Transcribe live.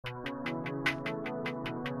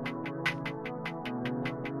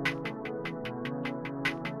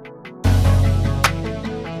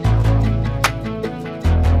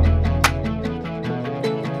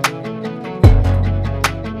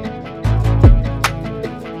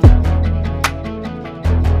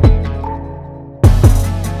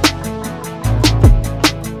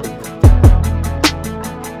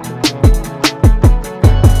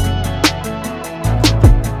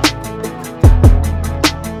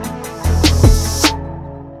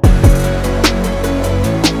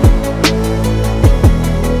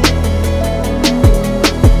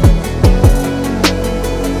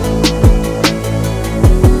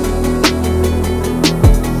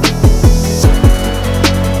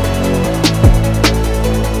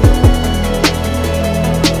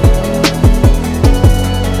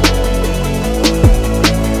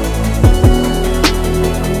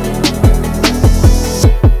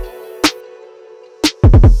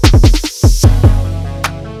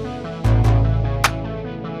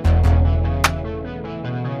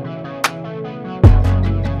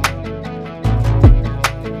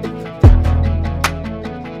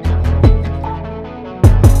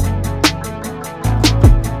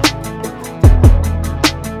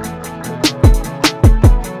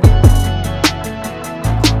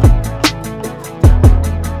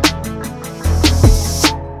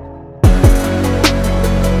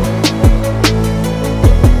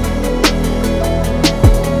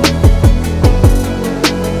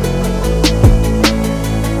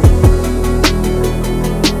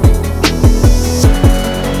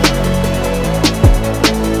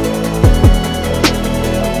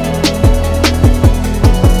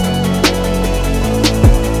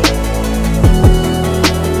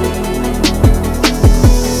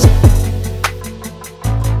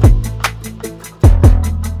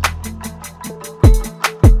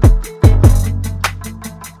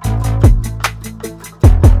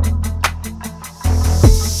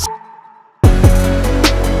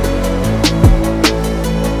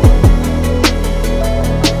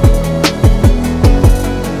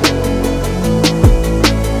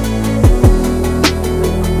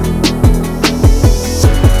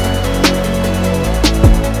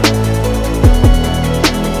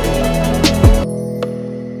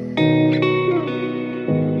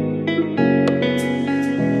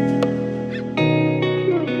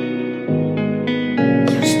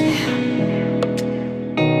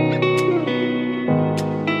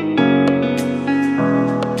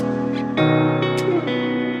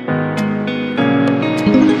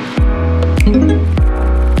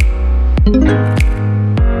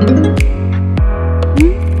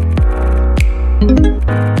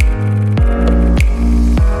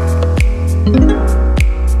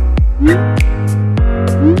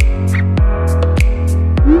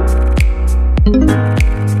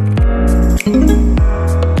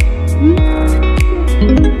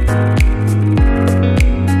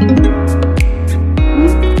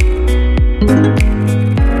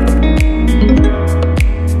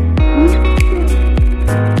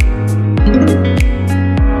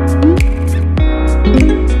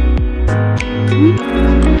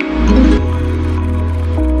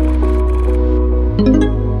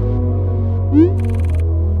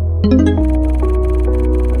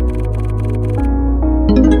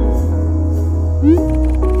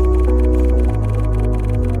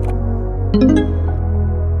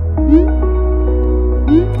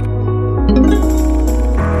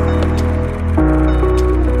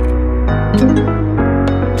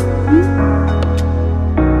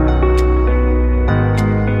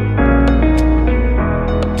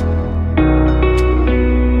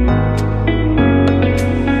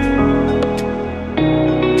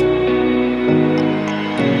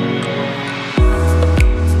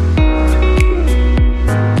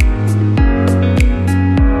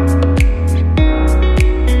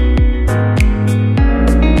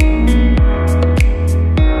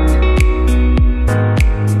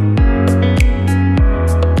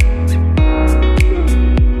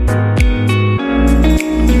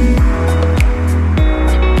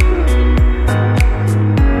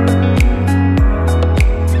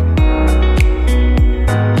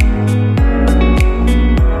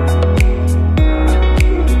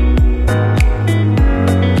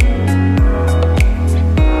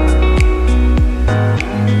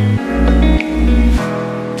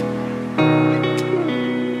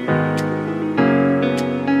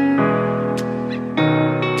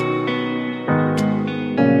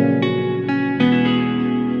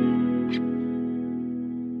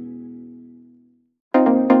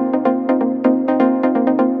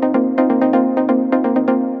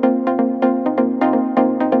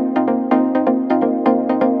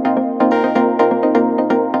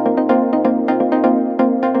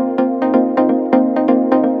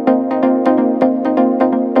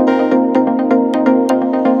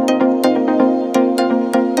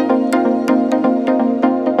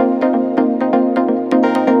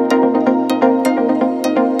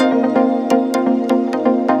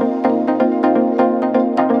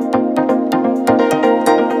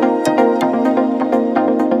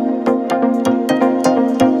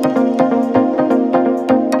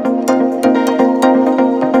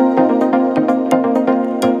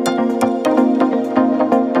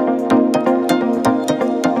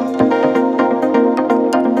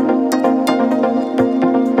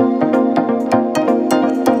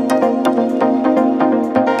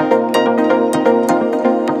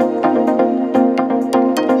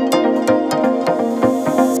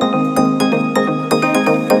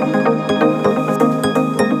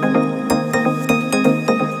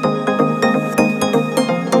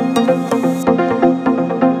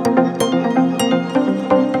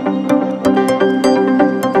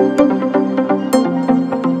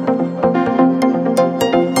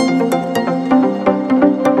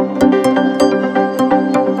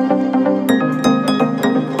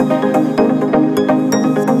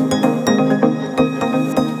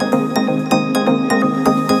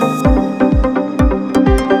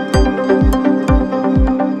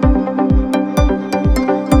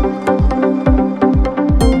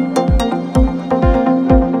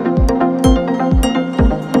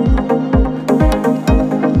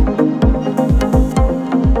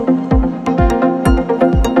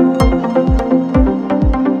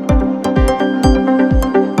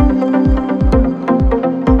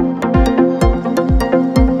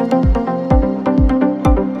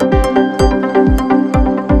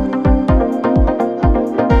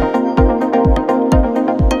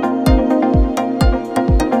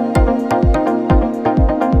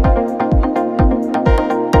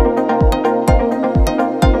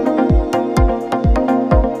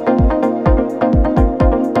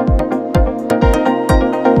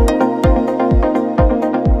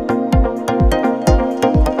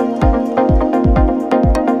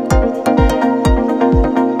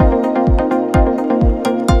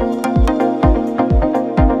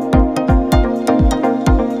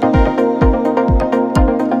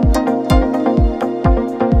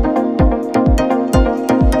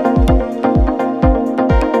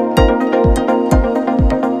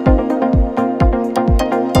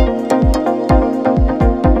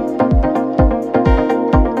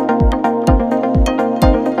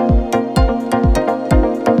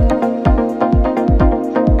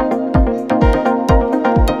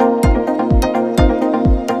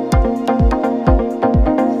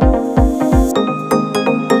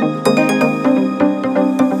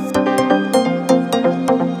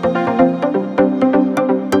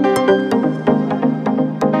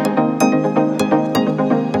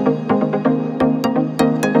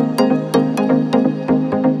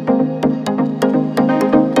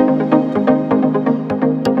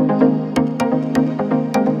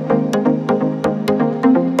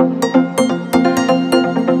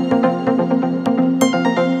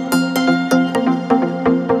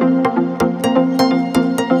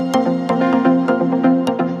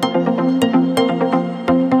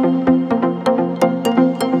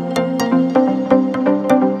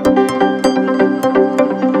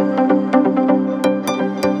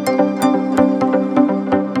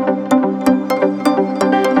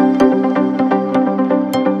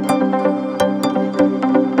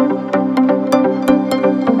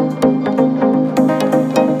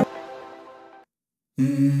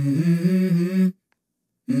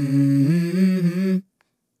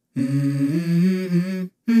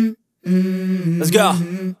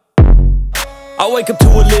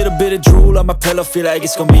little bit of drool on my pillow, feel like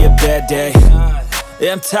it's gonna be a bad day.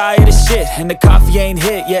 Yeah, I'm tired of shit, and the coffee ain't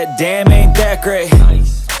hit yet, damn, ain't that great.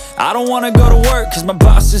 I don't wanna go to work, cause my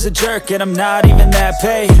boss is a jerk, and I'm not even that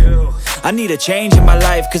paid. I need a change in my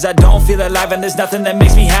life, cause I don't feel alive, and there's nothing that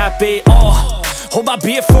makes me happy. Hold my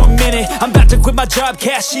beer for a minute, I'm about to quit my job,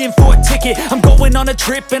 cash in for a ticket. I'm going on a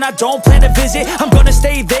trip and I don't plan to visit. I'm gonna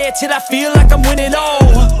stay there till I feel like I'm winning,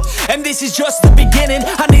 and this is just the beginning.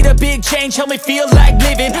 I need a big change, help me feel like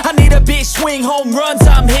living. I need a big swing, home runs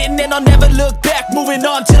I'm hitting, and I'll never look back, moving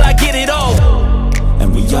on till I get it all.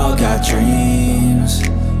 And we all got dreams,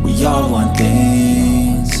 we all want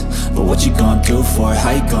things, but what you gonna do for it?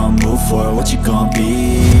 How you gonna move for it? What you gonna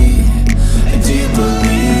be? And do you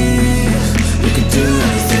believe you can do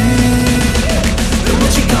anything? But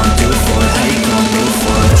what you gonna do for it? How you gonna move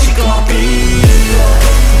for it? What you gonna be?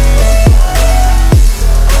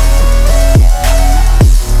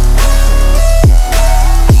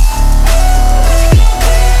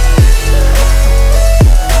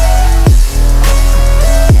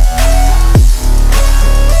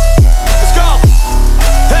 Let's go!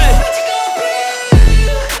 Hey!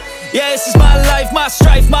 Yeah, this is my life, my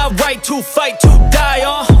strife, my right to fight, to die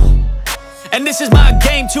on. And this is my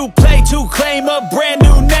game to play, to claim a brand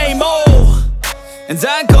new name, And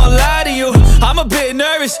I ain't gonna lie to you, I'm a bit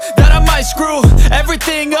nervous that I might screw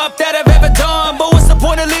everything up that I've ever done. But what's the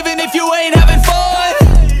point of living if you ain't having fun?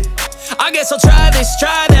 I guess I'll try this,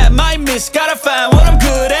 try that, might miss, gotta find what I'm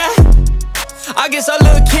good at. I guess I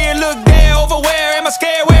look here, look there, over where am I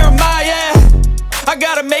scared, where am I at? I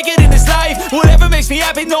gotta make it in this life, whatever makes me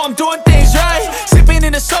happy, know I'm doing things right. Sipping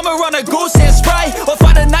in the summer on a goose and Sprite, or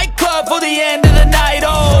find a nightclub for the end of the night,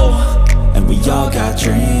 And we all got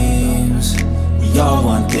dreams, we all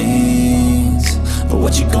want things, but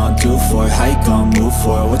what you gonna do for it? How you gonna move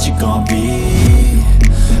for it? What you gonna be?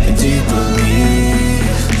 And do you believe